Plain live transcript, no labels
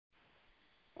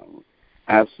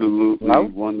Absolutely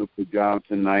wonderful job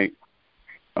tonight.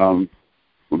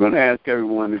 We're going to ask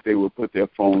everyone if they will put their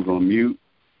phones on mute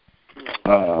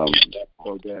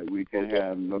so that we can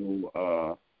have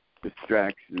no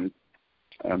distractions,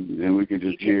 and we can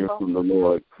just hear from the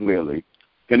Lord clearly.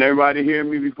 Can everybody hear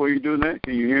me before you do that?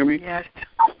 Can you hear me? Yes.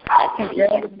 I can hear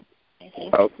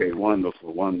you. Okay,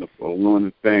 wonderful, wonderful. We want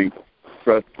to thank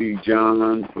Trustee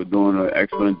John for doing an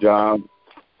excellent job.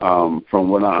 From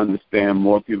what I understand,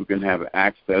 more people can have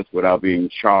access without being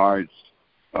charged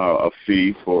a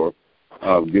fee for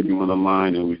getting on the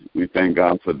line, and we thank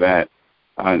God for that.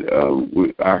 I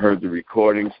heard the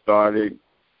recording started,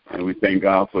 and we thank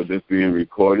God for this being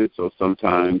recorded, so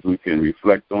sometimes we can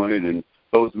reflect on it, and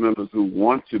those members who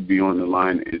want to be on the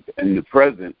line in the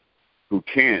present who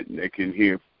can't, they can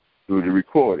hear through the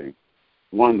recording.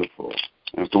 Wonderful.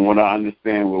 And from what I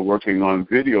understand, we're working on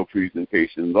video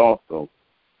presentations also.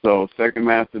 So Second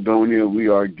Macedonia, we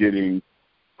are getting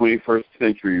 21st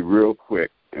century real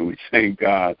quick, and we thank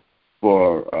God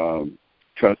for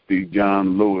Trustee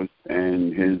John Lewis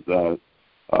and his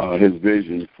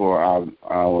vision for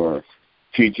our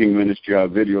teaching ministry, our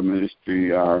video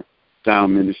ministry, our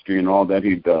sound ministry, and all that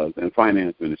he does, and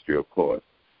finance ministry, of course.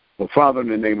 So, Father, in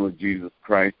the name of Jesus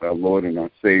Christ, our Lord and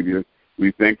our Savior,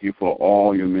 we thank you for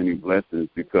all your many blessings,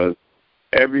 because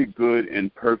every good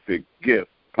and perfect gift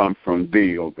comes from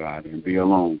thee, O God, and thee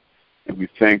alone. And we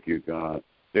thank you, God.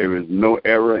 There is no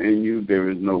error in you. There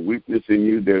is no weakness in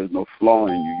you. There is no flaw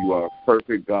in you. You are a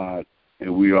perfect God,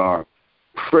 and we are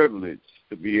privileged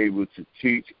to be able to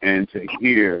teach and to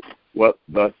hear what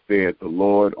thus saith the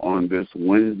Lord on this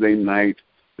Wednesday night,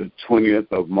 the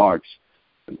 20th of March,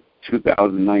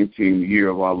 2019, year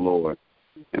of our Lord.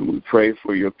 And we pray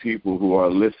for your people who are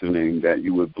listening that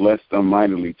you would bless them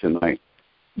mightily tonight.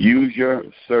 Use your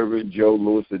servant Joe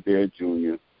Lewis Adair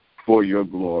Jr. for your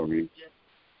glory,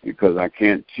 because I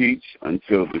can't teach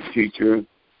until the teacher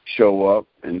show up,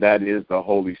 and that is the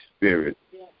Holy Spirit.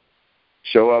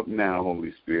 Show up now,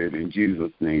 Holy Spirit, in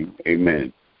Jesus' name.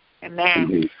 Amen.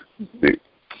 Amen.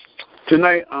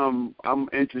 Tonight, I'm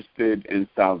interested in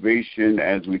salvation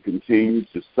as we continue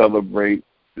to celebrate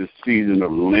this season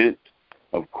of Lent.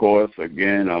 Of course,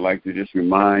 again, I'd like to just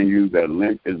remind you that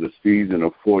Lent is a season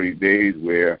of 40 days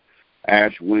where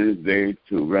Ash Wednesday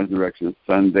to Resurrection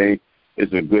Sunday is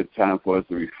a good time for us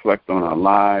to reflect on our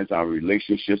lives, our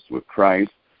relationships with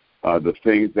Christ, the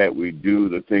things that we do,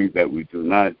 the things that we do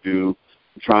not do,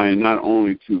 trying not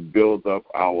only to build up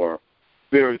our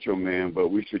spiritual man, but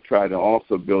we should try to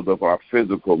also build up our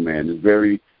physical man. It's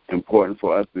very important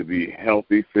for us to be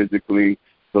healthy physically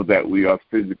so that we are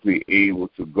physically able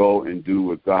to go and do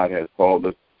what God has called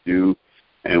us to do.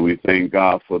 And we thank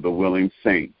God for the willing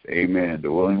saints, amen,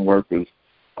 the willing workers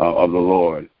of the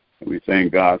Lord. And we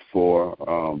thank God for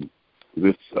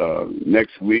this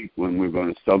next week when we're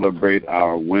going to celebrate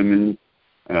our Women's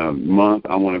Month.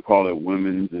 I want to call it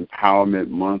Women's Empowerment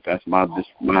Month. That's my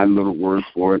little word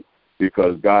for it,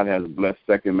 because God has blessed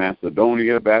Second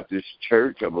Macedonia Baptist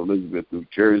Church of Elizabeth, New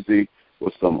Jersey,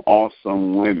 with some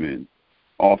awesome women,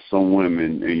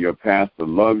 and your pastor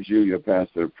loves you, your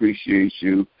pastor appreciates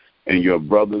you, and your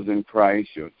brothers in Christ,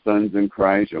 your sons in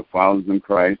Christ, your fathers in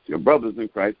Christ, your brothers in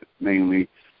Christ mainly,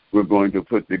 we're going to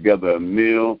put together a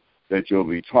meal that you'll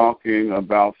be talking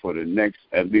about for at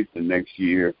least the next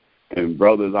year. And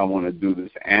brothers, I want to do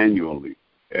this annually,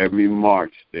 every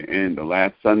March, the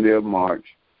last Sunday of March.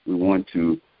 We want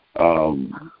to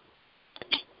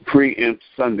preempt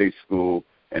Sunday school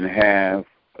and have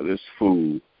this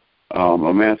food.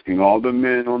 I'm asking all the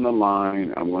men on the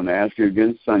line. I'm going to ask you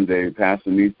again Sunday. Pastor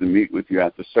needs to meet with you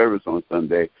after service on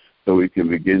Sunday so we can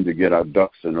begin to get our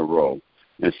ducks in a row.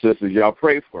 And sisters, y'all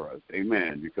pray for us,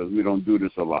 amen, because we don't do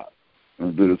this a lot.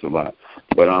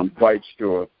 But I'm quite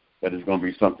sure that it's going to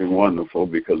be something wonderful,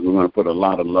 because we're going to put a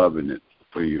lot of love in it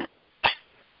for you.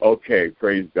 Okay,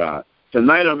 praise God.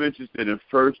 Tonight I'm interested in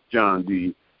 1 John,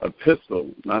 the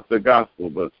epistle, not the gospel,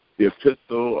 but the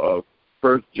epistle of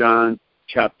 1 John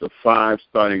chapter 5,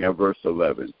 starting at verse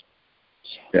 11.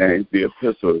 Okay, the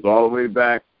epistle is all the way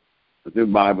back. The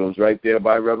Bible is right there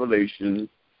by Revelation.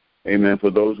 Amen. For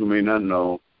those who may not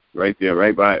know, right there,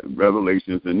 right by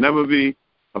Revelations. And never be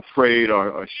afraid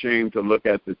or ashamed to look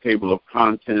at the table of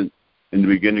contents in the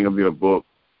beginning of your book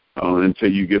until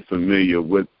you get familiar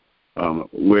with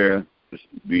where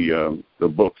the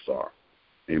books are.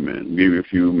 Amen. I'll give you a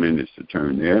few minutes to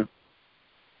turn there.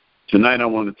 Tonight I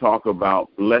want to talk about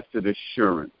blessed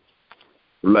assurance.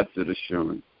 Blessed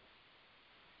assurance.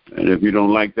 And if you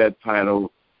don't like that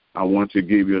title, I want to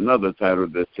give you another title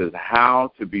that says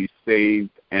How to Be Saved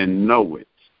and Know It.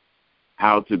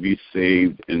 How to Be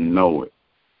Saved and Know It.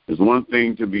 It's one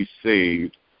thing to be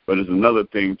saved, but it's another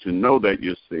thing to know that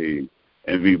you're saved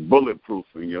and be bulletproof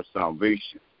in your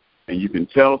salvation. And you can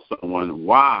tell someone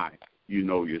why you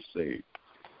know you're saved.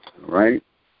 All right?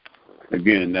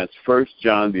 Again, that's 1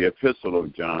 John, the epistle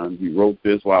of John. He wrote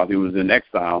this while he was in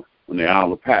exile on the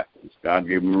Isle of Patmos. God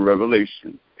gave him a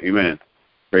revelation. Amen.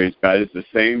 Praise God. It's the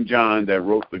same John that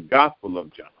wrote the Gospel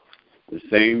of John. The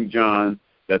same John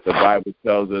that the Bible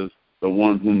tells us, the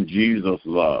one whom Jesus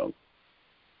loved.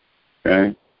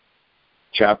 Okay?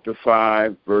 Chapter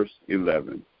 5, verse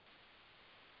 11.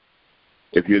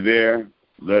 If you're there,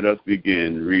 let us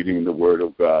begin reading the Word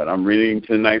of God. I'm reading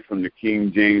tonight from the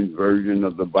King James Version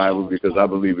of the Bible because I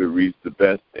believe it reads the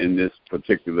best in this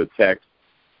particular text.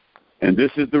 And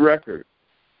this is the record.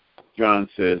 John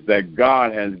says that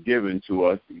God has given to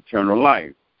us eternal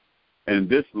life. And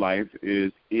this life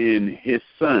is in his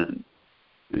Son,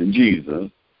 in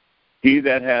Jesus. He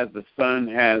that has the Son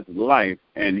has life,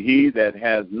 and he that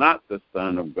has not the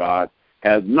Son of God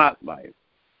has not life.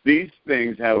 These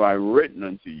things have I written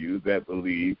unto you that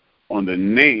believe on the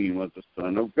name of the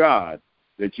Son of God,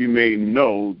 that you may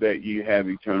know that ye have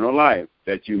eternal life,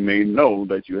 that you may know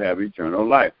that you have eternal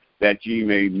life, that ye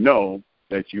may know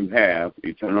that you have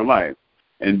eternal life,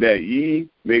 and that ye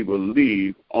may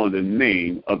believe on the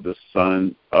name of the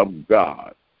Son of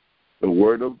God. The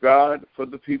word of God for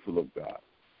the people of God.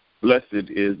 Blessed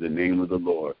is the name of the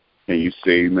Lord. Can you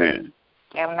say amen?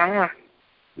 Amen.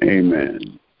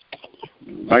 Amen.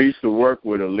 I used to work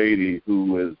with a lady who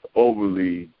was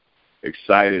overly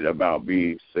excited about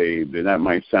being saved, and that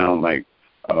might sound like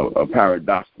a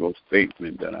paradoxical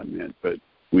statement that I meant, but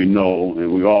we know,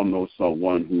 and we all know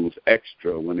someone who's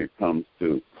extra when it comes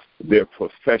to their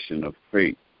profession of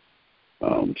faith.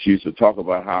 She used to talk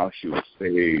about how she was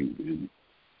saved, and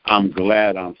I'm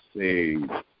glad I'm saved,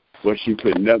 but she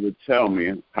could never tell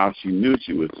me how she knew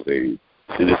she was saved.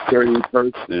 And a certain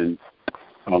person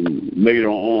later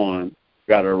on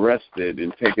got arrested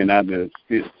and taken out of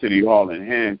the city hall in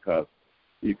handcuffs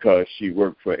because she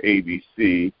worked for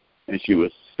ABC and she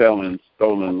was selling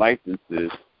stolen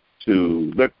licenses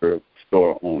to liquor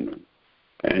store owners.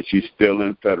 And she's still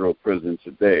in federal prison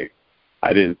today.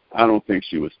 I don't think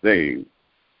she was saved.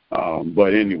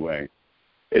 But anyway,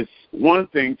 it's one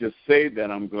thing to say that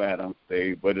I'm glad I'm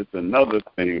saved, but it's another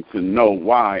thing to know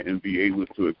why and be able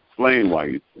to explain why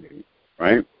you're saved,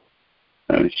 right?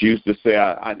 And she used to say,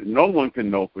 no one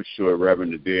can know for sure,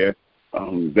 Reverend Adair,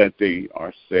 that they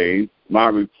are saved. My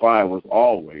reply was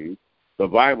always, the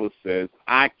Bible says,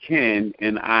 I can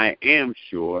and I am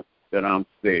sure that I'm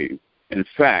saved. In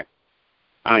fact,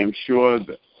 I am sure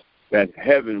that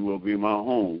heaven will be my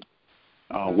home,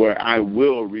 where I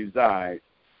will reside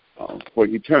for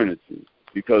eternity,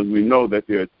 because we know that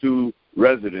there are two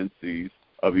residencies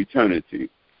of eternity.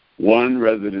 One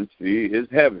residency is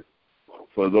heaven.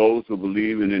 For those who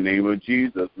believe in the name of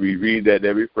Jesus, we read that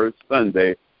every first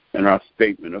Sunday in our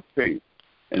statement of faith.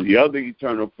 And the other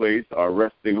eternal place, our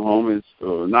resting home, is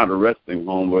not a resting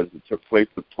home, but it's a place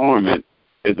of torment,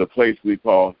 is a place we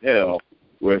call hell,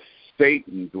 where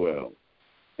Satan dwells.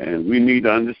 And we need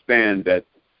to understand that,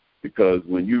 because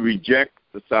when you reject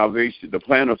the salvation, the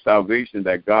plan of salvation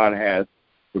that God has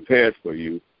prepared for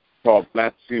you, called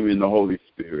blaspheming the Holy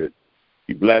Spirit,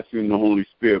 you blaspheme the Holy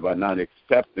Spirit by not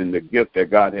accepting the gift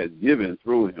that God has given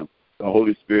through him. The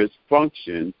Holy Spirit's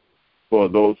function for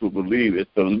those who believe is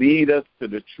to lead us to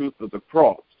the truth of the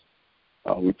cross.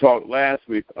 We talked last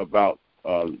week about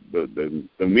the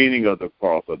meaning of the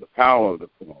cross, or the power of the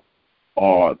cross,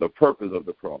 or the purpose of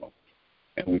the cross.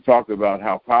 And we talked about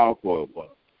how powerful it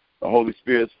was. The Holy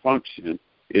Spirit's function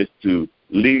is to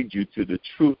lead you to the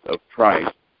truth of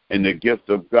Christ and the gift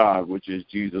of God, which is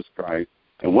Jesus Christ.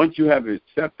 And once you have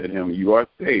accepted him, you are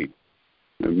saved.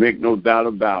 And make no doubt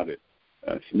about it.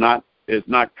 It's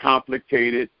not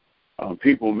complicated.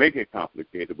 People make it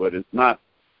complicated, but it's not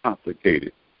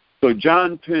complicated. So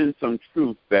John penned some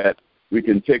truth that we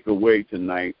can take away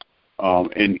tonight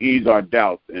and ease our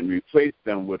doubts and replace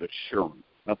them with assurance.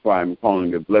 That's why I'm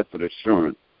calling it blessed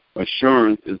assurance.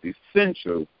 Assurance is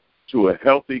essential to a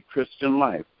healthy Christian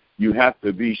life. You have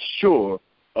to be sure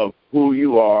of who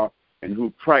you are and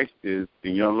who Christ is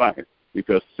in your life,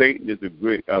 because Satan is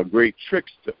a great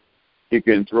trickster. He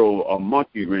can throw a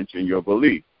monkey wrench in your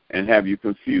belief and have you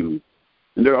confused.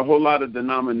 And there are a whole lot of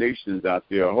denominations out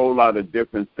there, a whole lot of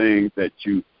different things that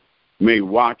you may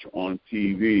watch on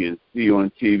TV and see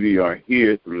on TV or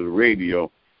hear through the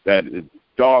radio that is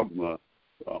dogma.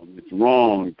 It's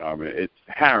wrong, it's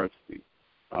heresy.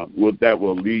 That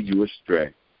will lead you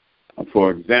astray.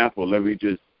 For example, let me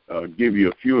just give you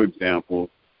a few examples.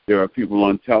 There are people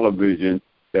on television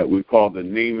that we call the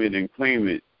name it and claim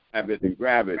it it and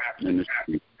grab it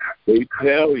ministry. They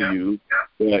tell you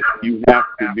that you have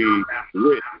to be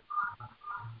rich.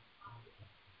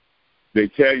 They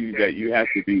tell you that you have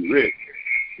to be rich.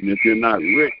 And if you're not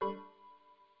rich,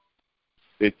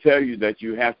 they tell you that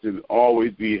you have to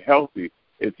always be healthy.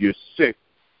 If you're sick,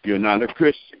 you're not a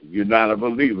Christian. You're not a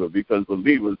believer, because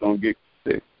believers don't get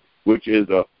sick, which is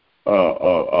a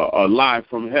lie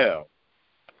from hell.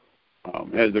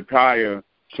 Hezekiah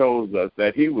shows us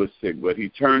that he was sick, but he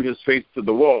turned his face to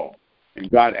the wall,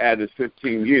 and God added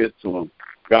 15 years to him.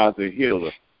 God's a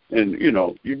healer. And,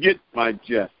 you get my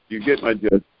jest.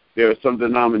 There are some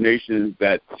denominations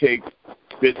that take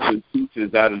bits and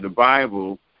pieces out of the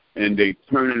Bible and they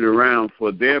turn it around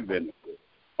for their benefit,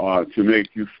 to make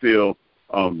you feel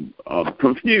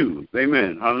confused.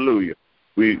 Amen. Hallelujah.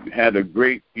 We had a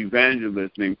great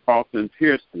evangelist named Carlton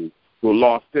Pearson who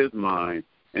lost his mind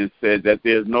and said that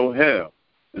there's no hell.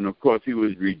 And, of course, he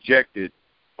was rejected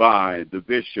by the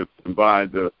bishops and by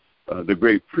the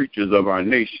great preachers of our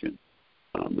nation,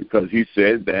 because he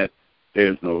said that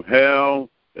there's no hell,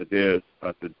 that there's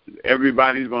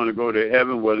everybody's going to go to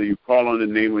heaven whether you call on the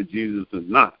name of Jesus or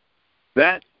not.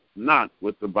 That's not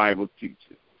what the Bible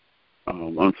teaches.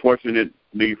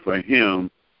 Unfortunately for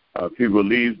him, if he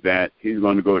believes that, he's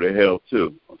going to go to hell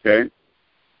too, okay?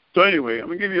 So anyway, I'm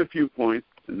going to give you a few points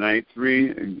tonight,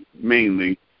 3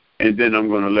 mainly, and then I'm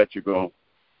going to let you go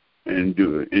and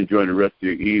enjoy the rest of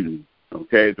your evening,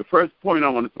 okay? The first point I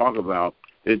want to talk about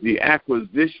is the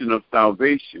acquisition of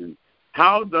salvation.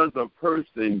 How does a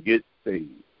person get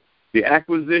saved? The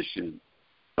acquisition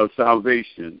of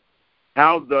salvation.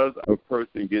 How does a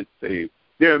person get saved?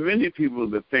 There are many people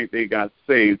that think they got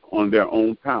saved on their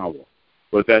own power,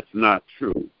 but that's not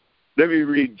true. Let me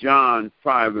read John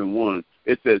 5:1.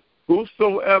 It says,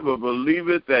 "Whosoever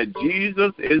believeth that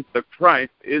Jesus is the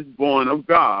Christ is born of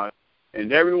God,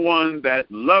 and everyone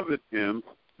that loveth him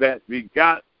that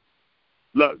begot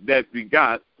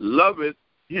loveth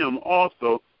him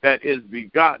also that is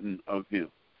begotten of him."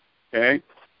 Okay?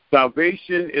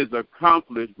 Salvation is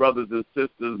accomplished, brothers and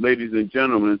sisters, ladies and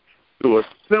gentlemen, through a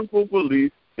simple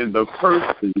belief in the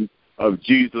person of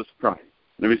Jesus Christ.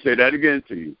 Let me say that again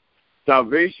to you.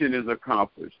 Salvation is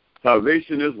accomplished.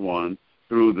 Salvation is won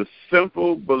through the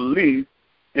simple belief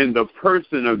in the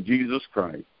person of Jesus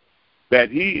Christ, that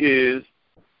he is,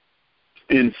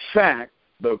 in fact,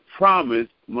 the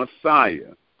promised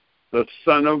Messiah, the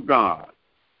Son of God.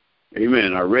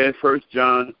 Amen. I read 1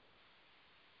 John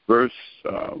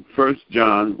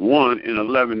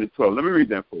 1:11-12. Let me read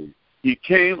that for you. He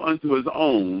came unto his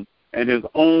own, and his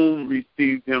own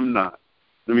received him not.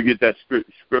 Let me get that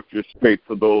scripture straight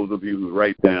for those of you who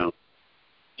write down.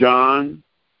 John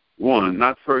 1,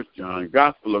 not 1 John,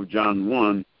 Gospel of John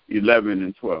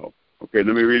 1:11-12. Okay,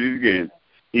 let me read it again.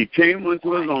 He came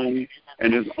unto his own,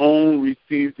 and his own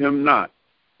received him not.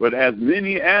 But as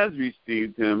many as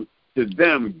received him, to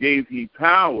them gave he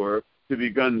power to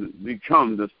become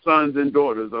the sons and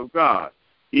daughters of God,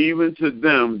 even to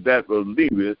them that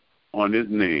believeth on his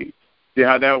name. See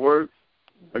how that works?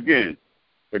 Again,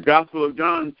 the Gospel of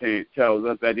John tells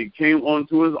us that he came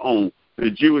unto his own, the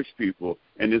Jewish people,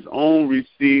 and his own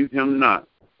received him not.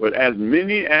 But as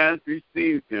many as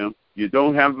received him, you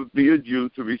don't have to be a Jew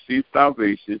to receive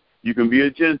salvation. You can be a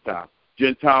Gentile.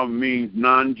 Gentile means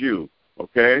non-Jew,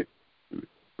 okay?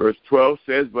 Verse 12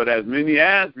 says, "But as many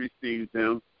as received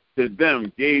him, to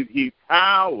them gave he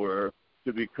power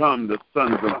to become the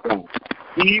sons of God,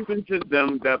 even to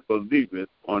them that believeth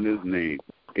on his name."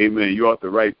 Amen. You ought to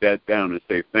write that down and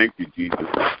say, "Thank you, Jesus."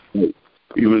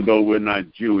 Even though we're not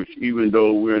Jewish, even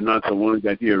though we're not the ones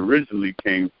that he originally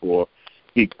came for,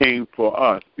 he came for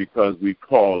us because we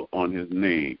call on his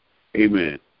name.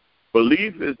 Amen.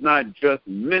 Belief is not just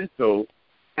mental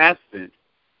assent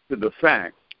to the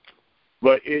fact,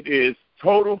 but it is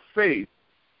total faith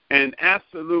and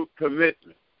absolute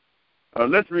commitment.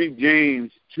 Let's read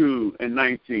James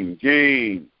 2:19.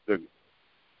 James, the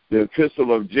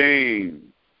epistle of James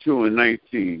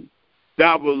 2:19.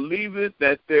 "Thou believest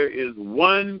that there is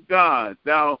one God,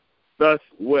 thou dost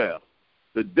well.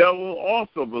 The devil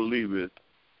also believeth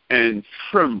and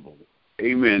trembles."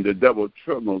 Amen. The devil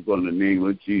trembles on the name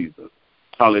of Jesus.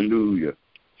 Hallelujah.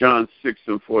 John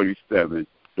 6:47.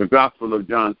 The Gospel of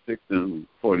John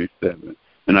 6:47.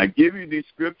 And I give you these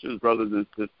scriptures, brothers and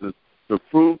sisters, to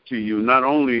prove to you not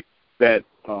only that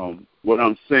what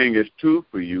I'm saying is true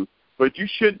for you, but you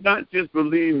should not just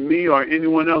believe me or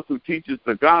anyone else who teaches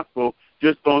the gospel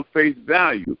just on face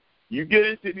value. You get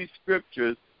into these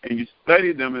scriptures and you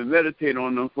study them and meditate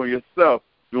on them for yourself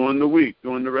during the week,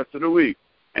 during the rest of the week.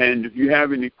 And if you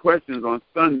have any questions on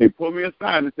Sunday, pull me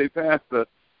aside and say, "Pastor,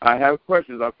 I have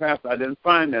questions. Our pastor, I didn't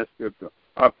find that scripture.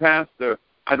 Our pastor,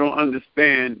 I don't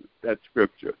understand that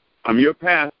scripture. I'm your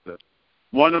pastor.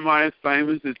 One of my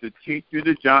assignments is to teach you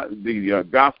the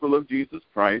gospel of Jesus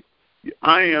Christ.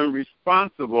 I am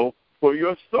responsible for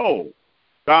your soul.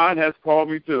 God has called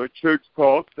me to a church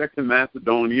called Second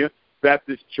Macedonia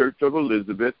Baptist Church of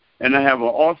Elizabeth, and I have an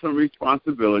awesome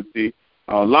responsibility,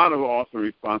 a lot of awesome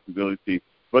responsibility.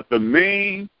 But the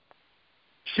main,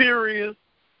 serious,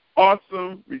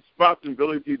 awesome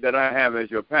responsibility that I have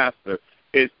as your pastor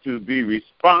is to be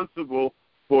responsible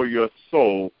for your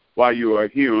soul while you are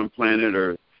here on planet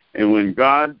Earth. And when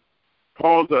God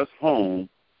calls us home,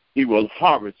 he will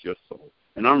harvest your soul.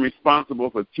 And I'm responsible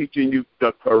for teaching you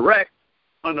the correct,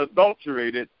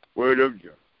 unadulterated word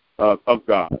of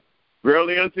God.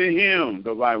 Verily unto him,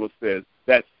 the Bible says,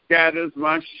 that scatters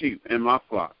my sheep and my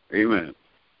flock. Amen.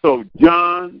 So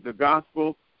John, the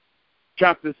gospel,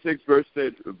 chapter 6, verse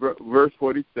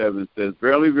 47 says,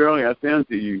 Verily, verily, I say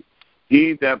unto you,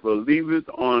 he that believeth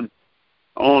on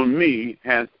me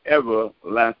has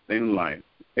everlasting life.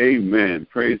 Amen.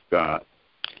 Praise God.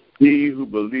 He who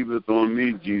believeth on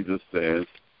me, Jesus says,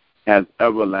 has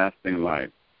everlasting life.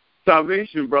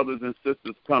 Salvation, brothers and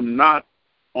sisters, come not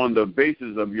on the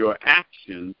basis of your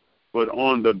actions, but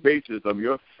on the basis of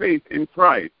your faith in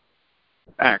Christ.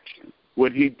 Action,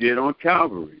 what he did on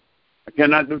Calvary. I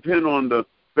cannot depend on the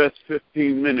best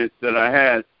 15 minutes that I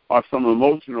had or some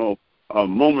emotional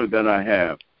moment that I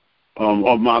have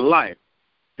of my life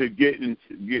to get me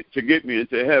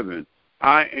into heaven.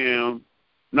 I am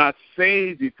not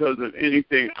saved because of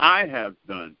anything I have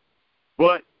done,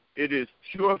 but it is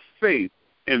pure faith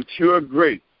and pure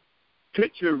grace.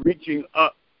 Picture reaching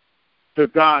up to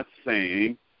God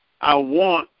saying, I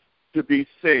want to be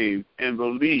saved and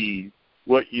believe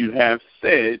what you have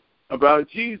said about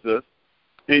Jesus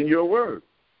in your word.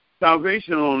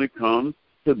 Salvation only comes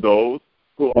to those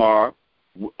who are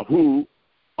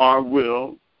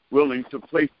willing to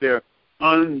place their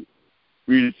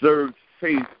unreserved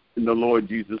faith in the Lord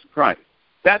Jesus Christ.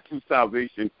 That's who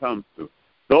salvation comes to.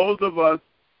 Those of us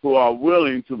who are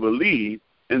willing to believe,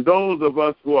 and those of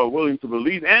us who are willing to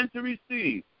believe and to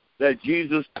receive that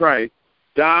Jesus Christ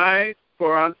died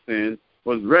for our sins,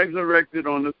 was resurrected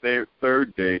on the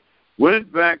third day,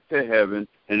 went back to heaven,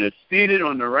 and is seated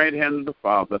on the right hand of the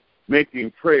Father,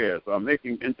 making prayers or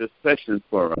making intercessions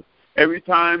for us. Every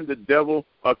time the devil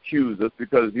accuses us,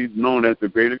 because he's known as the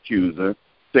great accuser,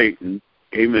 Satan,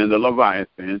 amen, the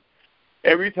Leviathan,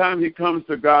 every time he comes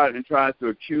to God and tries to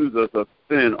accuse us of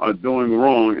sin or doing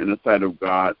wrong in the sight of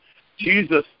God,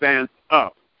 Jesus stands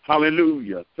up.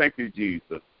 Hallelujah. Thank you,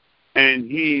 Jesus.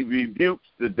 And he rebukes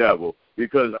the devil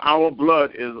because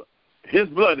his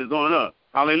blood is on us.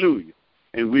 Hallelujah.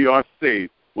 And we are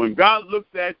saved. When God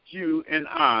looks at you and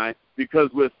I, because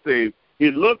we're saved, he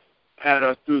looks at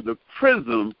us through the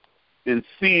prism and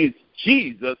sees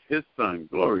Jesus, his son.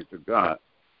 Glory to God.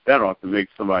 That ought to make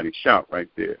somebody shout right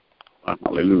there.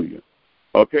 Hallelujah.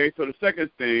 Okay, so the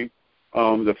second thing,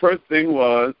 the first thing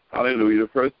was, hallelujah, the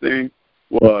first thing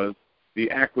was the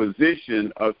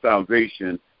acquisition of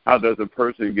salvation. How does a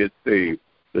person get saved?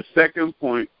 The second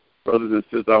point, brothers and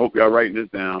sisters, I hope y'all writing this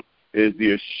down, is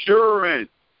the assurance,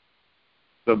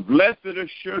 the blessed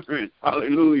assurance,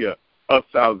 hallelujah, of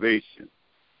salvation.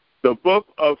 The book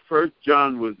of 1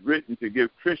 John was written to give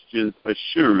Christians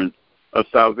assurance of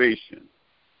salvation.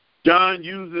 John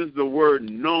uses the word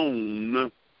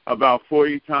known about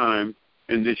 40 times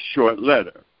in this short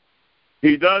letter.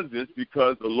 He does this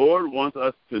because the Lord wants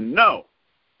us to know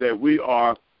that we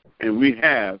are and we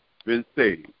have been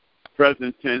saved,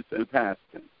 present tense and past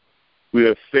tense. We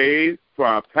are saved for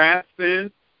our past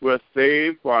sins, we are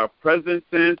saved for our present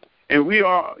sins, and we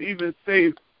are even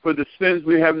saved for the sins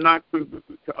we have not,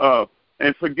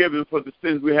 and forgiven for the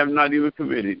sins we have not even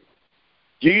committed.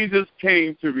 Jesus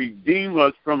came to redeem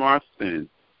us from our sins.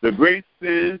 The great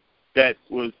sin that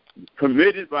was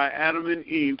committed by Adam and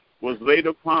Eve was laid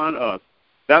upon us.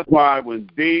 That's why when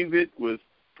David was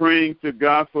praying to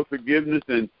God for forgiveness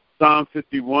in Psalm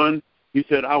 51, he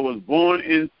said, I was born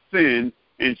in sin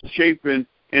and shapen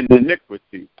in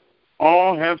iniquity.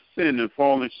 All have sinned and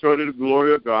fallen short of the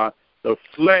glory of God. The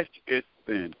flesh is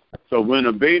sin. So when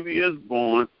a baby is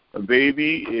born, a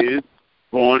baby is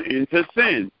born into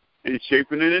sin and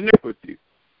shapen in iniquity.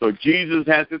 So Jesus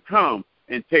had to come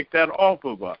and take that off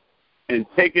of us and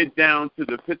take it down to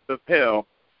the pits of hell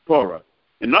for us.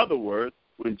 In other words,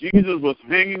 when Jesus was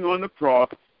hanging on the cross,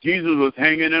 Jesus was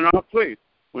hanging in our place.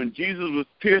 When Jesus was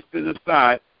pierced in the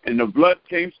side and the blood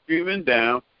came streaming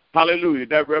down, hallelujah,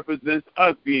 that represents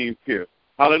us being pierced.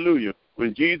 Hallelujah.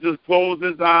 When Jesus closed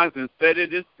his eyes and said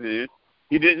it is sin,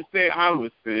 he didn't say I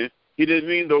was sin. He He didn't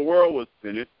mean the world was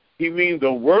finished. He means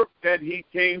the work that he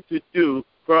came to do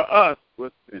for us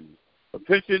was finished. But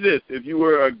picture this. If you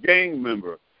were a gang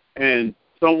member and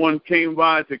someone came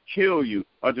by to kill you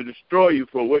or to destroy you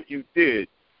for what you did,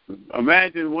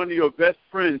 imagine one of your best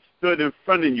friends stood in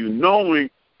front of you knowing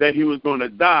that he was going to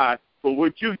die for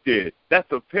what you did.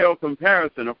 That's a pale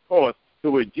comparison, of course,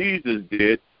 to what Jesus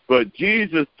did. But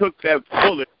Jesus took that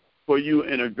bullet for you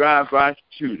in a drive-by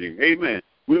shooting. Amen.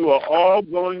 We were all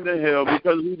going to hell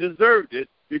because we deserved it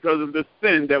because of the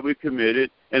sin that we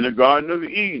committed in the Garden of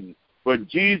Eden. But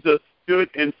Jesus stood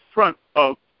in front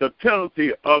of the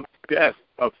penalty of death,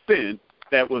 of sin,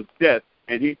 that was death,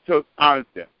 and he took our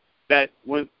death. That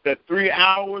when the 3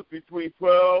 hours between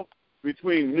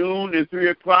noon and 3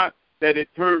 o'clock, that it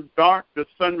turned dark, the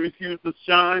sun refused to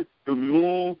shine, the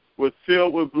moon was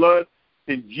filled with blood,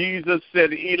 and Jesus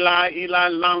said, Eli, Eli,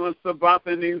 lama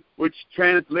sabachthani, which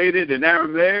translated in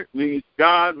Aramaic means,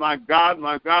 God, my God,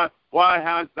 why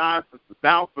hast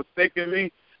thou forsaken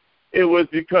me? It was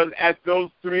because at those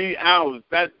 3 hours,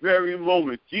 that very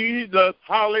moment, Jesus,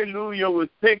 hallelujah, was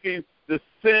taking the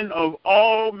sin of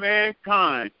all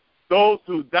mankind, those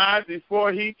who died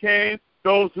before he came,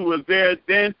 those who were there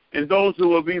then, and those who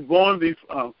will be born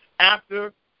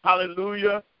after,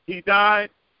 hallelujah, he died.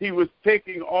 He was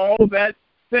taking all that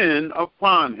sin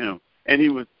upon him, and he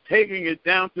was taking it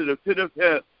down to the pit of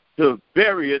hell to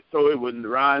bury it so it wouldn't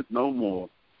rise no more.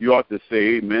 You ought to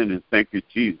say amen and thank you,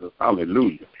 Jesus.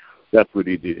 Hallelujah. That's what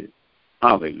he did.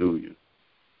 Hallelujah.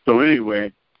 So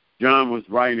anyway, John was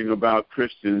writing about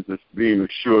Christians as being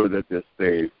assured that they're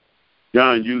saved.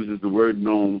 John uses the word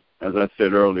known, as I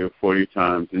said earlier, 40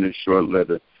 times in his short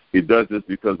letter. He does this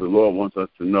because the Lord wants us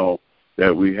to know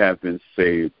that we have been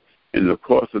saved. In the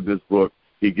course of this book,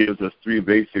 he gives us 3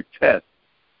 basic tests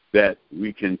that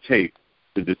we can take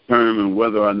to determine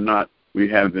whether or not we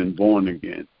have been born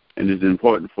again. And it's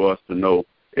important for us to know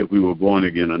if we were born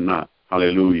again or not.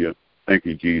 Hallelujah. Thank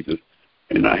you, Jesus.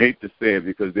 And I hate to say it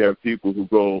because there are people who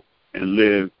go and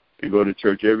live and go to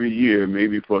church every year,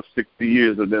 maybe for 60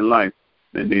 years of their life,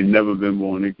 and they've never been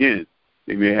born again.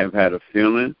 They may have had a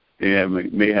feeling,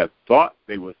 may have thought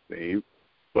they were saved,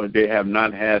 but they have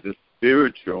not had a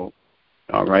spiritual,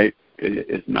 all right?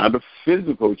 It's not a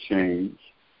physical change.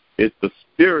 It's the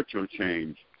spiritual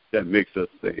change that makes us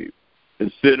saved.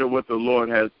 Consider what the Lord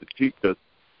has to teach us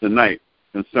tonight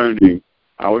concerning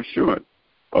our assurance,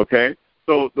 okay?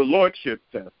 So the Lordship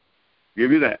test,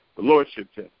 give you that, the Lordship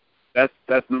test.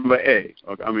 That's number A.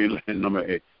 Okay, number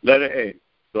A. Letter A,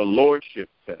 the Lordship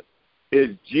test.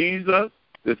 Is Jesus,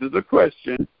 this is a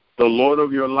question, the Lord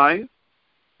of your life?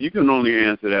 You can only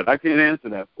answer that. I can't answer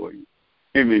that for you.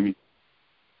 Hey, Mimi.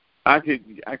 I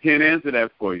can't answer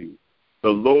that for you. The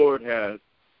Lord has,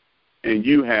 and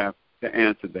you have to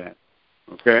answer that.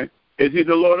 Okay? Is he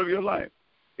the Lord of your life?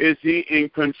 Is he in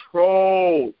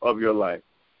control of your life?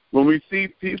 When we see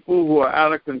people who are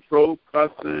out of control,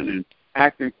 cussing and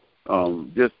acting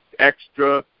just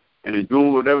extra and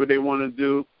doing whatever they want to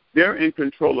do, they're in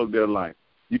control of their life.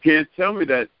 You can't tell me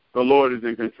that the Lord is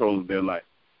in control of their life,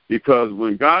 because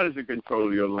when God is in control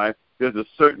of your life, there's a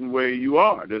certain way you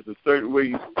are. There's a certain way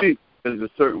you speak. There's a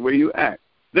certain way you act.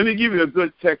 Let me give you a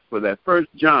good text for that. 1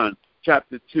 John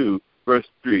chapter 2, verse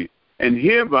 3. And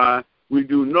hereby we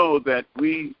do know that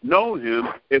we know him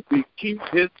if we keep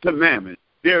his commandments.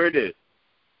 There it is.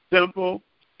 Simple,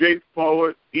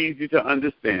 straightforward, easy to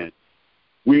understand.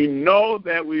 We know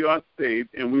that we are saved,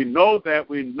 and we know that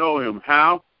we know him.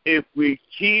 How? If we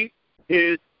keep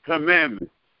his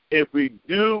commandments. If we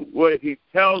do what he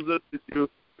tells us to do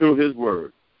through his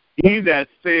word. He that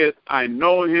saith, I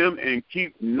know him, and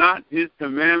keep not his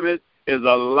commandments is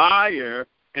a liar,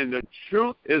 and the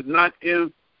truth is not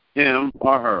in him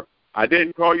or her. I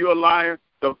didn't call you a liar.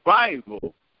 The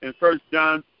Bible in 1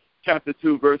 John chapter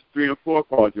 2, verse 3 and 4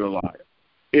 calls you a liar.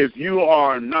 If you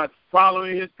are not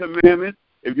following his commandments,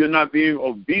 if you're not being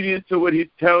obedient to what he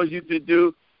tells you to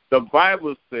do, the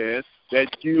Bible says that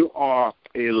you are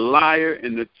a liar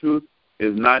and the truth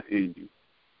is not in you.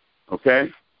 Okay?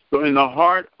 So in the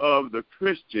heart of the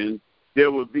Christian, there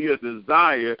will be a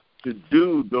desire to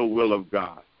do the will of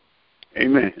God.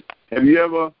 Amen. Have you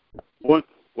ever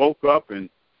woke up and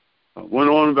went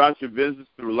on about your business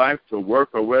through life to work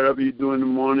or whatever you do in the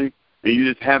morning, and you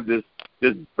just have this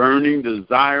burning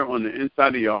desire on the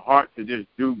inside of your heart to just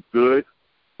do good?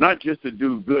 Not just to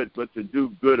do good, but to do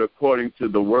good according to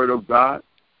the word of God.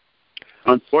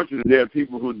 Unfortunately, there are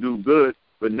people who do good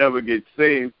but never get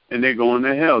saved, and they go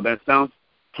into hell. That sounds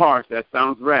harsh. That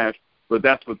sounds rash, but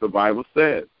that's what the Bible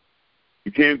says.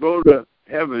 You can't go to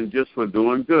heaven just for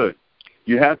doing good.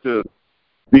 You have to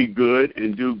be good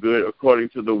and do good according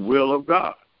to the will of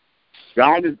God.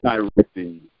 God is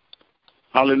directing you.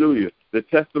 Hallelujah. The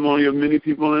testimony of many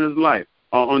people in his life,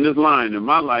 on this line in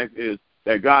my life, is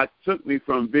that God took me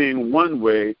from being one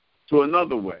way to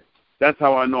another way. That's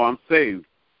how I know I'm saved.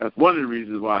 That's one of the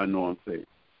reasons why I know I'm saved.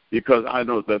 Because I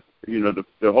know that,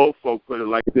 the whole folk put it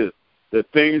like this. The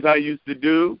things I used to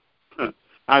do,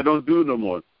 I don't do no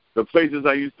more. The places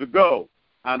I used to go,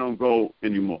 I don't go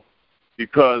anymore.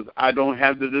 Because I don't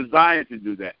have the desire to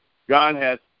do that. God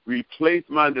has replaced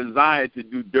my desire to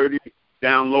do dirty,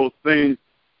 down low things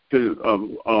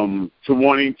to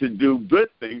wanting to do good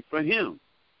things for him.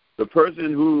 The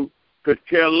person who could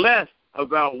care less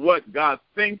about what God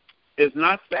thinks is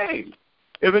not saved.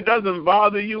 If it doesn't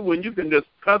bother you when you can just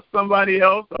cuss somebody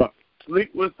else or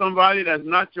sleep with somebody that's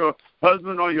not your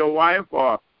husband or your wife,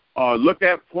 or look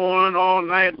at porn all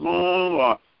night long,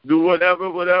 or do whatever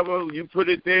you put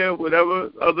it there, whatever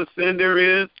other sin there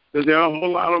is, because there are a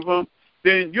whole lot of them,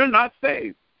 then you're not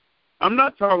saved. I'm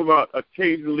not talking about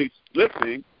occasionally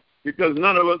slipping, because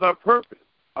none of us are perfect.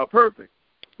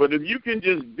 But if you can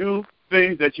just do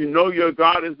things that you know your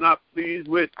God is not pleased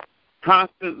with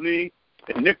constantly,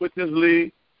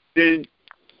 iniquitously, then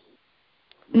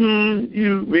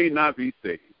you may not be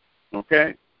saved.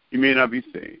 Okay? You may not be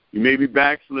saved. You may be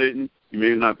backslidden. You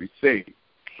may not be saved.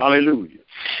 Hallelujah.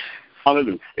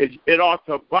 Hallelujah. It ought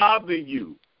to bother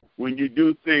you when you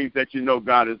do things that you know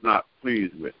God is not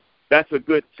pleased with. That's a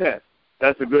good test.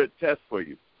 That's a good test for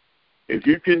you. If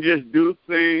you can just do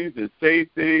things and say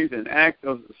things and act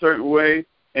a certain way,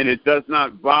 and it does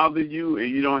not bother you, and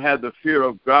you don't have the fear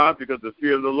of God, because the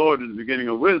fear of the Lord is the beginning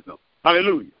of wisdom.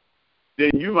 Hallelujah.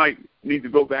 Then you might need to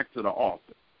go back to the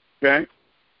altar. Okay?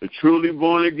 The truly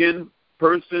born-again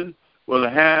person will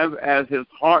have as his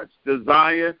heart's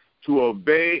desire to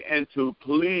obey and to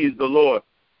please the Lord.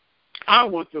 I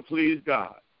want to please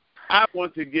God. I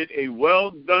want to get a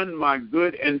well done, my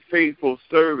good and faithful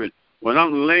servant. When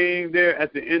I'm laying there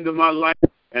at the end of my life,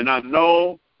 and I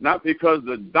know, not because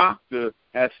the doctor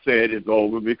has said it's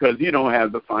over, because he don't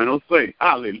have the final say.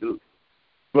 Hallelujah.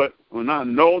 But when I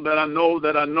know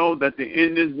that the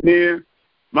end is near,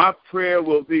 my prayer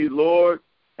will be, Lord,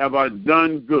 have I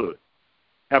done good?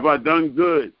 Have I done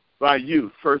good by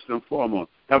you, first and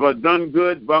foremost? Have I done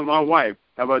good by my wife?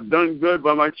 Have I done good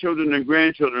by my children and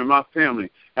grandchildren and my family?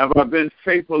 Have I been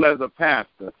faithful as a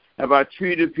pastor? Have I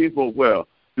treated people well?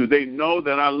 Do they know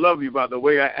that I love you by the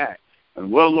way I act?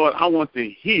 And, well, Lord, I want to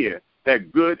hear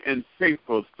that good and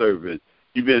faithful servant.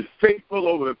 You've been faithful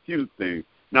over a few things.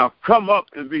 Now come up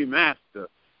and be master,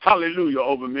 hallelujah,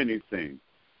 over many things.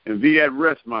 And be at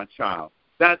rest, my child.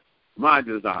 That's my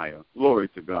desire. Glory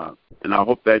to God. And I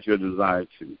hope that's your desire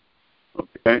too.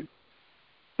 Okay?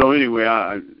 So anyway,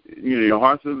 your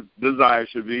heart's desire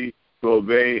should be to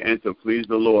obey and to please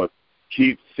the Lord.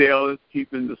 Keep sailors,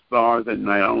 keeping the stars at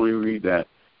night. I don't want to read that.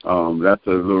 That's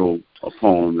a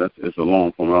poem. It's a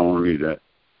long poem. I don't want to read that.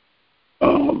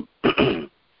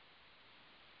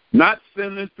 Not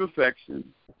sinless perfection,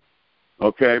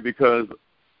 okay, because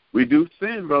we do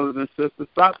sin, brothers and sisters.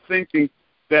 Stop thinking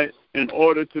that in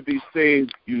order to be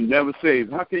saved, you never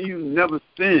saved. How can you never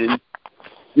sin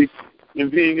in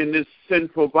being in this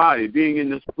sinful body, being in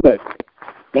this flesh?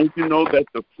 Don't you know that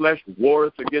the flesh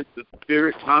wars against the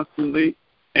spirit constantly?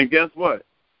 And guess what?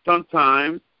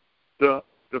 Sometimes the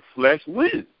flesh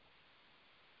wins.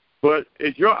 But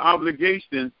it's your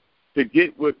obligation to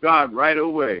get with God right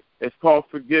away. It's called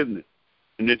forgiveness.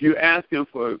 And if you ask him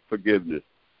for forgiveness,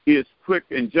 he is quick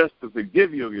and just to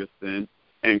forgive you of your sin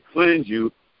and cleanse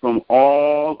you from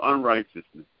all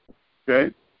unrighteousness.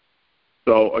 Okay?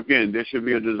 So, again, there should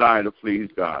be a desire to please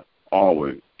God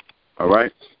always. All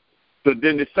right? So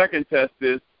then the second test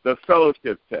is the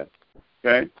fellowship test.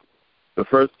 Okay? The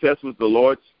first test was the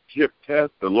lordship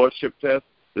test,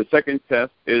 The second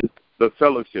test is the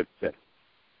fellowship test.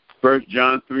 1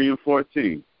 John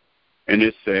 3:14. And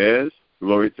it says,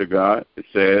 glory to God, it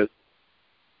says,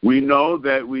 we know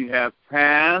that we have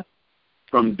passed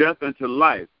from death unto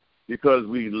life because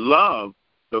we love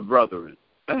the brethren.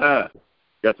 You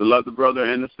have to love the brother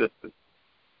and the sister.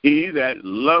 He that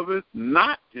loveth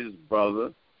not his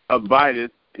brother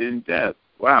abideth in death.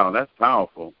 Wow, that's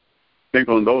powerful. Think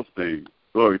on those things.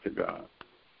 Glory to God.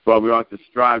 But we ought to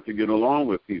strive to get along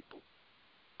with people.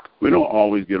 We don't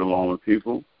always get along with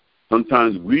people.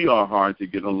 Sometimes we are hard to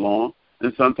get along,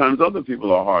 and sometimes other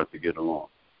people are hard to get along.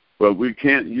 But we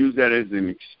can't use that as an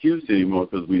excuse anymore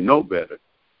because we know better.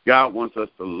 God wants us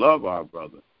to love our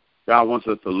brother. God wants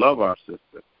us to love our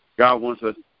sister. God wants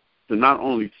us to not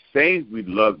only say we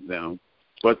love them,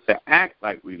 but to act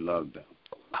like we love them.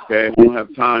 Okay? We don't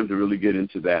have time to really get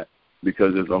into that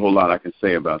because there's a whole lot I can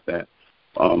say about that.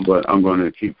 But I'm going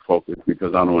to keep focused because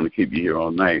I don't want to keep you here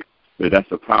all night. But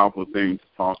that's a powerful thing to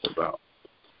talk about.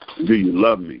 Do you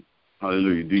love me?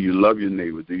 Hallelujah. Do you love your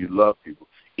neighbor? Do you love people?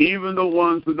 Even the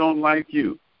ones who don't like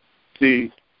you.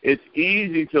 See, it's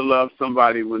easy to love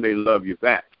somebody when they love you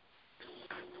back.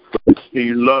 But can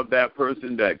you love that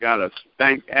person that got a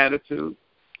stank attitude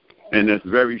and that's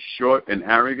very short and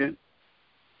arrogant?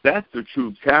 That's the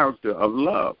true character of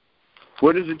love.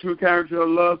 What is the true character of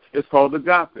love? It's called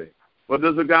agape. What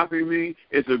does agape mean?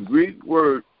 It's a Greek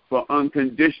word for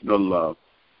unconditional love.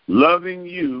 Loving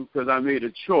you because I made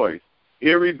a choice,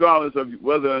 irregardless of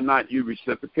whether or not you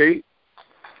reciprocate.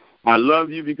 I love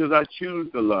you because I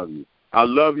choose to love you. I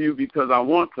love you because I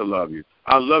want to love you.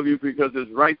 I love you because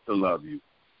it's right to love you.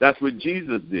 That's what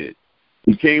Jesus did.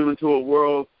 He came into a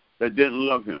world that didn't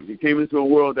love him. He came into a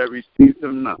world that received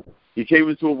him not. He came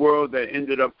into a world that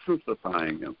ended up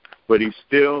crucifying him. But he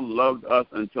still loved us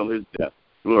until his death.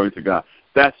 Glory to God.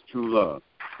 That's true love.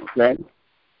 Okay?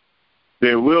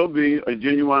 There will be a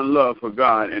genuine love for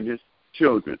God and his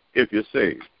children if you're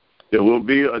saved. There will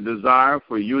be a desire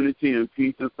for unity and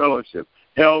peace and fellowship.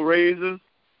 Hell raisers,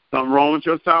 something wrong with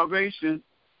your salvation.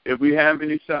 If we have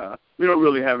any, we don't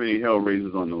really have any hell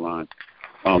raisers on the line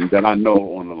that I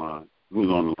know on the line, who's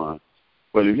on the line.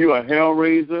 But if you're a hell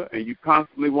raiser and you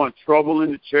constantly want trouble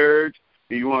in the church,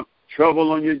 and you want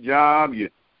trouble on your job, you're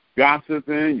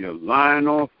gossiping, you're lying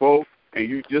on folks, and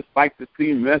you just like to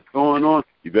see mess going on,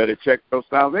 you better check your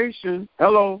salvation.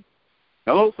 Hello.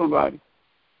 Hello, somebody.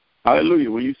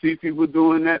 Hallelujah. When you see people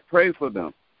doing that, pray for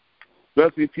them,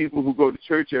 especially people who go to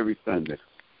church every Sunday.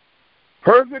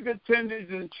 Perfect attendance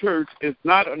in church is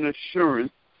not an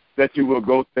assurance that you will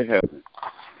go to heaven,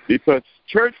 because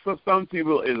church for some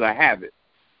people is a habit.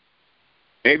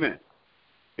 Amen.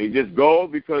 They just go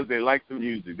because they like the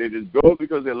music. They just go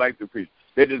because they like to preach.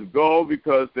 They just go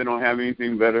because they don't have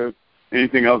anything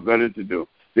else better to do.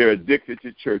 They're addicted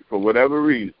to church for whatever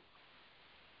reason.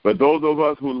 But those of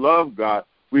us who love God,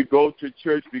 we go to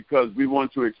church because we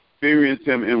want to experience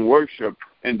him in worship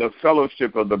and the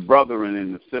fellowship of the brethren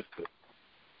and the sisters.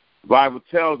 The Bible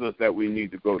tells us that we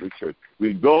need to go to church.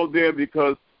 We go there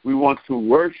because we want to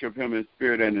worship him in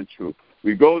spirit and in truth.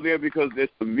 We go there because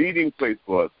it's a meeting place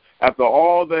for us. After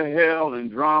all the hell and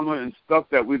drama and stuff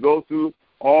that we go through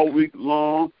all week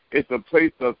long, it's a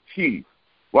place of peace.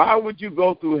 Why would you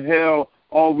go through hell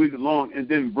all week long and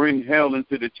then bring hell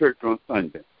into the church on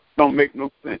Sunday? Don't make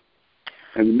no sense.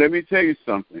 And let me tell you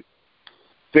something.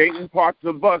 Satan parks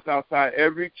a bus outside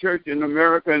every church in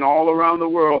America and all around the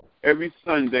world every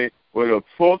Sunday with a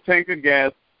full tank of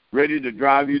gas ready to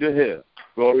drive you to hell.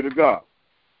 Glory to God.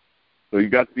 So you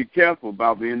got to be careful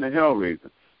about being the hell raiser.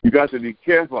 You got to be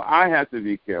careful. I have to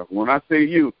be careful. When I say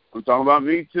you, I'm talking about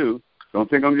me too. Don't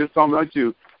think I'm just talking about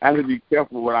you. I have to be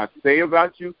careful what I say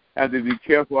about you. I have to be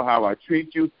careful how I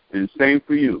treat you, and same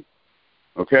for you.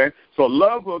 Okay? So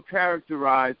love will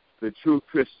characterize the true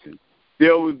Christian.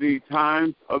 There will be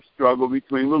times of struggle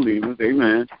between believers,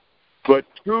 amen. But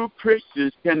true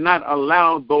Christians cannot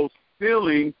allow those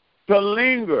feelings to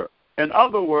linger. In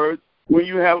other words, when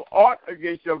you have aught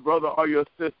against your brother or your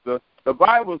sister, the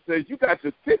Bible says you got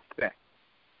to fix that.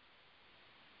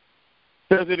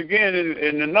 It says it again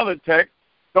in another text,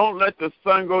 don't let the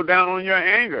sun go down on your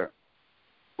anger.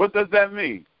 What does that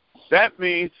mean? That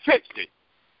means fix it.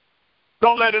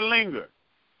 Don't let it linger.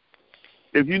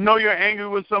 If you know you're angry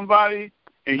with somebody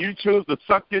and you choose to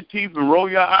suck your teeth and roll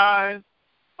your eyes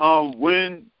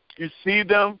when you see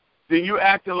them, then you're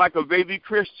acting like a baby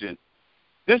Christian.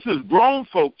 This is grown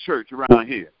folk church around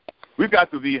here. We've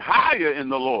got to be higher in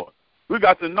the Lord. We've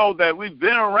got to know that we've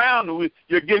been around and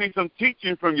you're getting some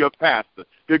teaching from your pastor.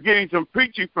 You're getting some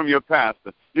preaching from your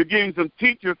pastor. You're getting some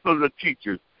teachers from the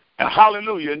teachers. And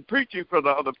hallelujah, and preaching for the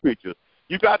other preachers.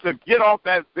 You got to get off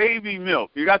that baby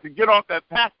milk. You got to get off that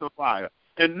pacifier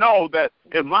and know that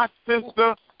if my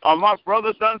sister or my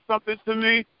brother done something to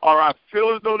me, or I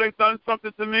feel as though they've done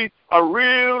something to me, a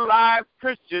real live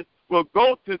Christian will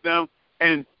go to them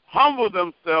and humble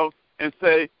themselves and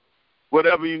say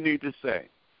whatever you need to say.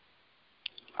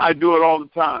 I do it all the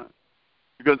time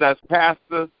because as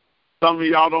pastor, some of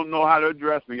y'all don't know how to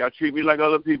address me. Y'all treat me like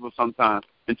other people sometimes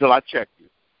until I check you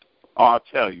or I'll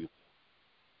tell you,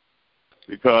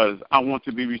 because I want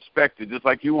to be respected just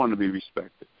like you want to be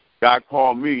respected. God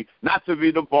called me not to be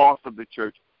the boss of the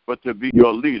church, but to be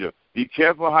your leader. Be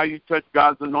careful how you touch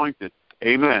God's anointed.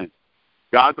 Amen.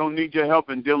 God don't need your help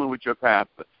in dealing with your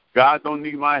pastor. God don't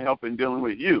need my help in dealing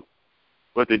with you.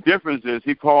 But the difference is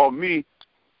he called me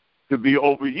to be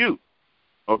over you.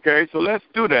 Okay? So let's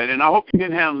do that. And I hope you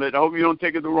can handle it. I hope you don't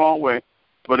take it the wrong way.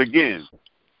 But again,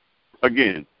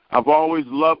 I've always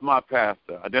loved my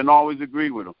pastor. I didn't always agree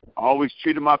with him. I always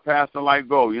treated my pastor like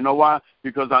gold. You know why?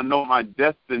 Because I know my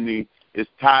destiny is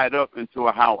tied up into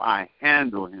how I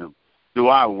handle him. Do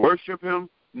I worship him?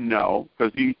 No,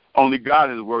 because only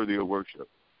God is worthy of worship.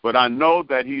 But I know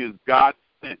that he is God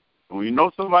sent. And when you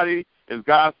know somebody is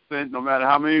God sent, no matter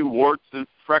how many warts and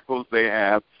freckles they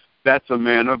have, that's a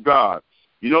man of God.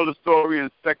 You know the story in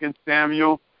 2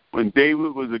 Samuel when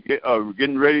David was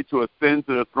getting ready to ascend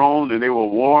to the throne and they were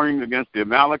warring against the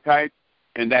Amalekites,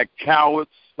 and that coward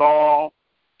Saul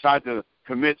tried to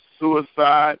commit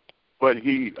suicide, but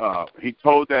he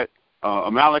told that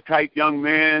Amalekite young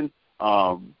man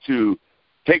to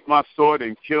take my sword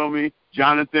and kill me.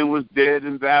 Jonathan was dead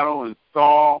in battle, and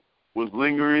was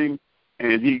lingering,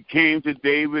 and he came to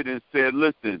David and said,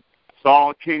 listen,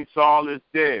 King Saul is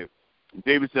dead. And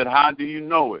David said, how do you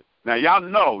know it? Now, y'all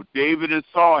know David and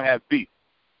Saul had beef.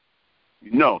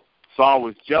 You know, Saul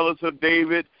was jealous of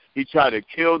David. He tried to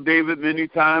kill David many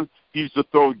times. He used to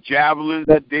throw javelins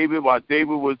at David while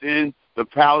David was in the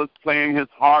palace playing his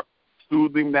harp,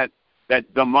 soothing that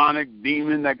demonic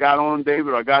demon that got on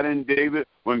David or got in David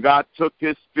when God took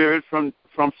his spirit from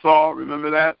Saul. Remember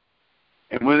that?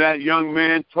 And when that young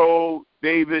man told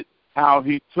David how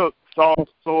he took Saul's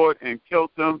sword and killed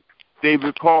him,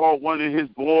 David called one of his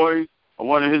boys or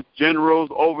one of his generals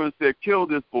over and said, kill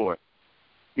this boy.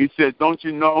 He said, don't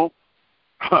you know?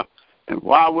 And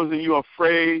why wasn't you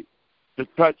afraid to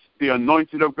touch the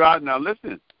anointed of God? Now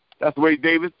listen, that's the way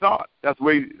David thought. That's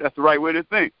the right way to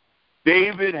think.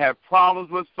 David had problems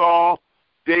with Saul.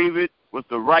 David was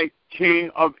the right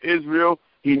king of Israel.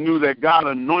 He knew that God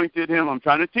anointed him. I'm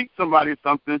trying to teach somebody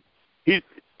something.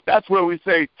 That's where we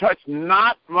say, touch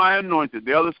not my anointed.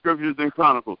 The other scriptures in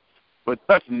Chronicles. But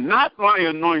touch not my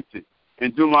anointed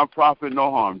and do my prophet no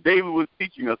harm. David was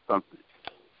teaching us something.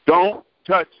 Don't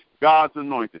touch God's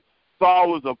anointed.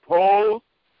 Saul was opposed.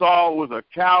 Saul was a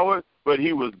coward, but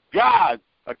he was God's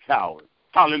a coward.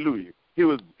 Hallelujah. He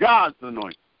was God's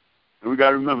anointed. And we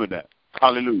got to remember that.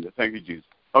 Hallelujah. Thank you, Jesus.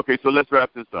 Okay, so let's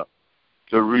wrap this up.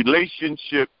 The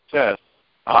relationship test.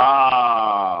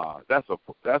 That's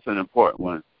an important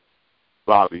one,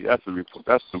 Bobby. That's an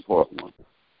important one.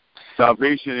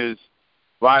 Salvation is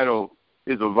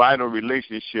a vital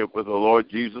relationship with the Lord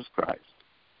Jesus Christ.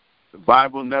 The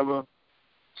Bible never.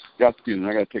 Excuse me,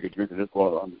 I got to take a drink of this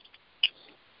water.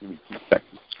 Give me 2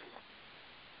 seconds.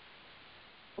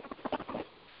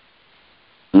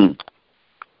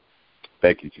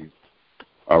 Thank you, Jesus.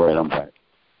 All right, I'm back.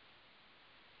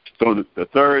 So the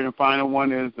third and final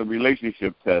one is the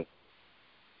relationship test.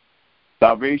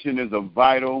 Salvation is a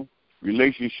vital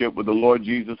relationship with the Lord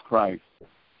Jesus Christ.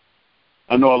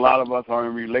 I know a lot of us are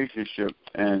in relationships,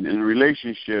 and in a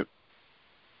relationship,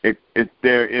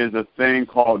 there is a thing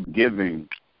called giving,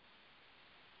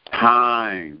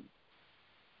 time,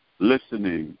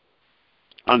 listening,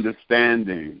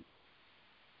 understanding.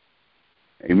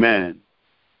 Amen.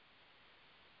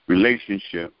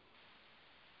 Relationship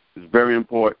is very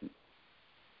important,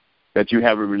 that you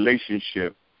have a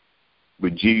relationship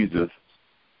with Jesus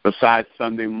besides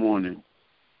Sunday morning.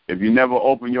 If you never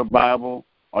open your Bible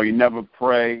or you never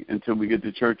pray until we get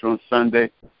to church on Sunday,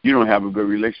 you don't have a good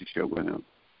relationship with him.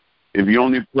 If you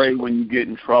only pray when you get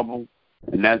in trouble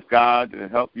and ask God to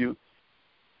help you,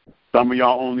 some of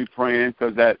y'all only praying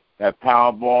because that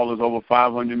Powerball is over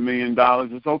 $500 million.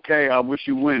 It's okay. I wish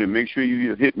you win it. Make sure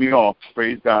you hit me off.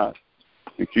 Praise God.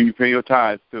 Make sure you pay your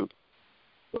tithes too.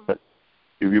 But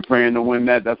if you're praying to win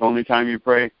that's the only time you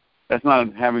pray. That's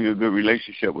not having a good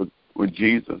relationship with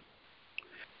Jesus.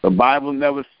 The Bible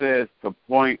never says to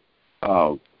point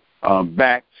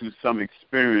back to some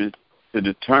experience to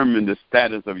determine the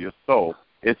status of your soul.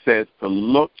 It says to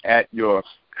look at your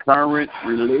current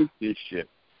relationship.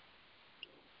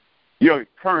 Your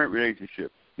current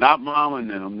relationship. Not mom and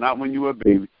them, not when you were a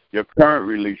baby. Your current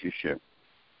relationship.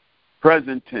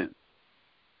 Present tense.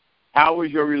 How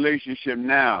is your relationship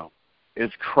now?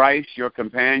 Is Christ your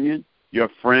companion, your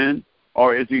friend,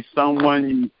 or is he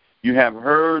someone you have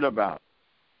heard about?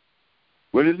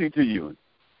 What is he to you?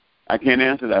 I can't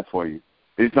answer that for you.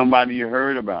 Is he somebody you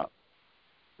heard about?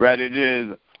 Rather it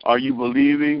is, are you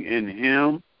believing in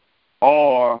him,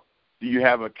 or do you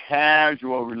have a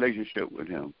casual relationship with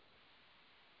him?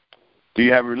 Do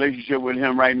you have a relationship with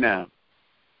him right now?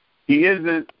 He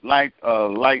isn't like a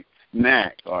light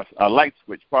snack or a light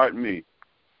switch,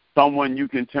 someone you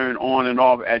can turn on and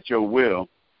off at your will.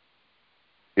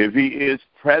 If he is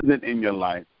present in your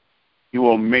life, he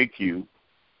will make you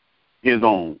his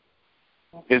own.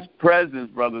 His presence,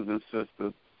 brothers and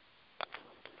sisters,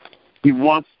 he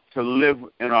wants to live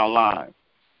in our lives.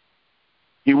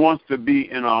 He wants to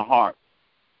be in our hearts.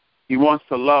 He wants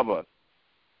to love us.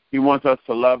 He wants us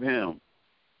to love him.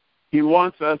 He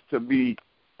wants us to be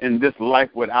in this life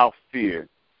without fear.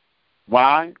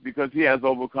 Why? Because he has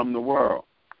overcome the world.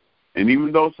 And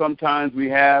even though sometimes we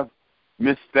have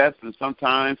missteps and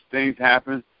sometimes things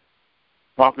happen,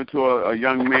 talking to a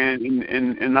young man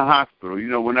in the hospital. You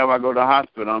know, whenever I go to the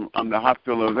hospital, I'm the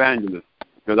hospital evangelist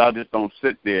because I just don't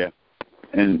sit there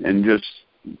and just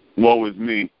woe is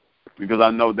me, because I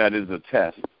know that is a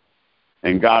test.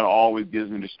 And God always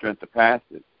gives me the strength to pass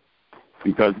it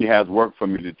because he has work for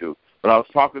me to do. But I was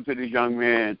talking to this young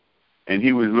man, and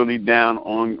he was really down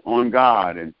on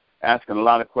God and asking a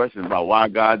lot of questions about why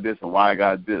God this and why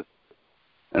God this.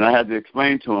 And I had to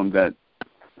explain to him that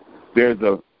there's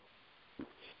a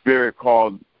spirit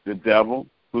called the devil,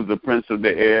 who's the prince of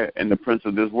the air and the prince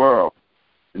of this world,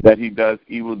 that he does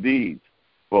evil deeds.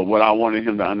 But what I wanted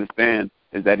him to understand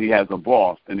is that he has a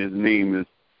boss, and his name is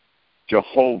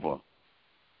Jehovah,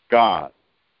 God.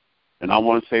 And I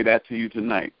want to say that to you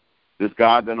tonight. This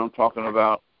God that I'm talking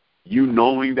about, you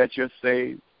knowing that you're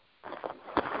saved,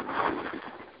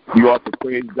 you ought to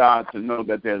praise God to know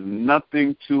that there's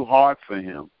nothing too hard for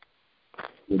him.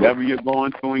 Whatever you're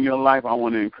going through in your life, I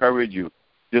want to encourage you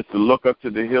just to look up to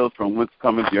the hills from whence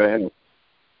cometh your help.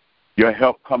 Your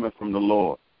help cometh from the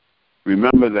Lord.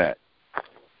 Remember that.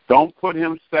 Don't put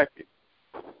him second.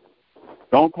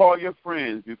 Don't call your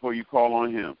friends before you call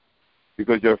on him,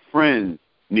 because your friends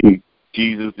need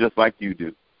Jesus just like you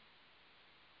do.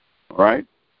 All right?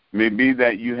 It may be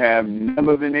that you have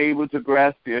never been able to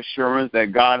grasp the assurance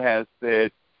that God has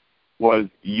said was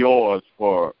yours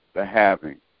for the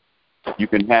having. You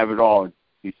can have it all,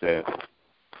 he said.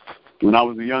 When I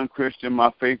was a young Christian,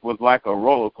 my faith was like a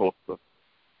roller coaster.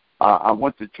 I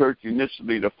went to church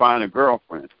initially to find a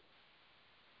girlfriend.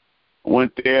 I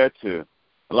went there to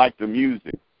like the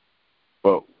music.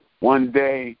 But one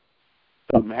day,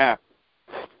 something happened.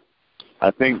 I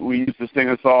think we used to sing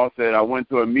a song that said, I went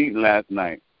to a meeting last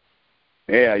night.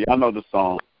 Yeah, y'all know the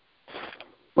song.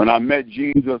 When I met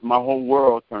Jesus, my whole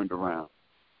world turned around.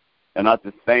 And I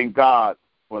just thank God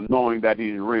for knowing that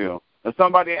he's real. If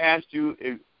somebody asked you,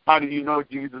 how do you know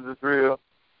Jesus is real?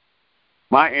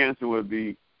 My answer would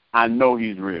be, I know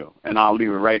he's real, and I'll leave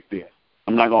it right there.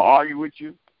 I'm not going to argue with you.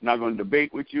 I'm not going to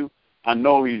debate with you. I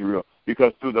know he's real,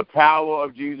 because through the power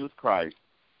of Jesus Christ,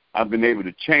 I've been able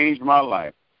to change my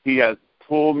life. He has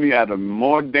pulled me out of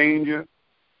more danger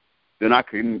than I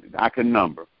can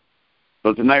number.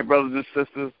 So tonight, brothers and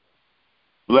sisters,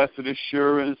 blessed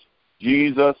assurance,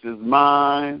 Jesus is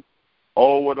mine.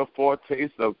 Oh, what a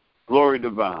foretaste of glory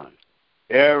divine.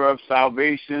 Heir of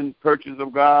salvation, purchase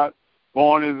of God,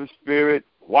 born in the Spirit,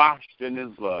 washed in his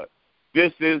blood.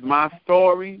 This is my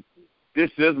story.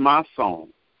 This is my song,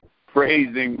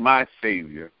 praising my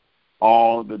Savior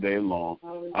all the day long.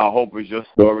 I hope it's your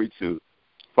story too.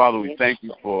 Father, we thank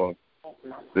you for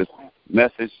this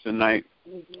message tonight.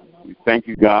 We thank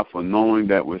you, God, for knowing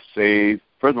that we're saved.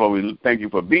 First of all, we thank you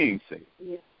for being saved.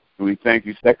 And we thank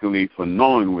you, secondly, for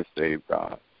knowing we're saved,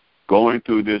 God. Going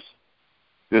through this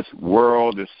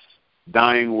world, this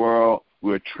dying world,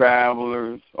 we're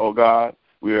travelers, oh God.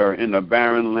 We are in a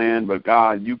barren land, but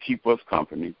God, you keep us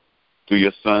company through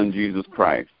your Son, Jesus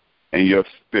Christ, and your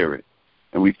Spirit.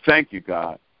 And we thank you,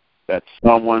 God, that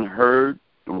someone heard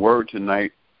the word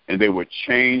tonight and they were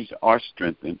changed or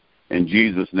strengthened. In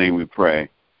Jesus' name we pray.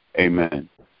 Amen.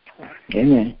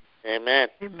 Amen. Amen.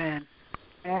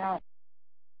 Amen.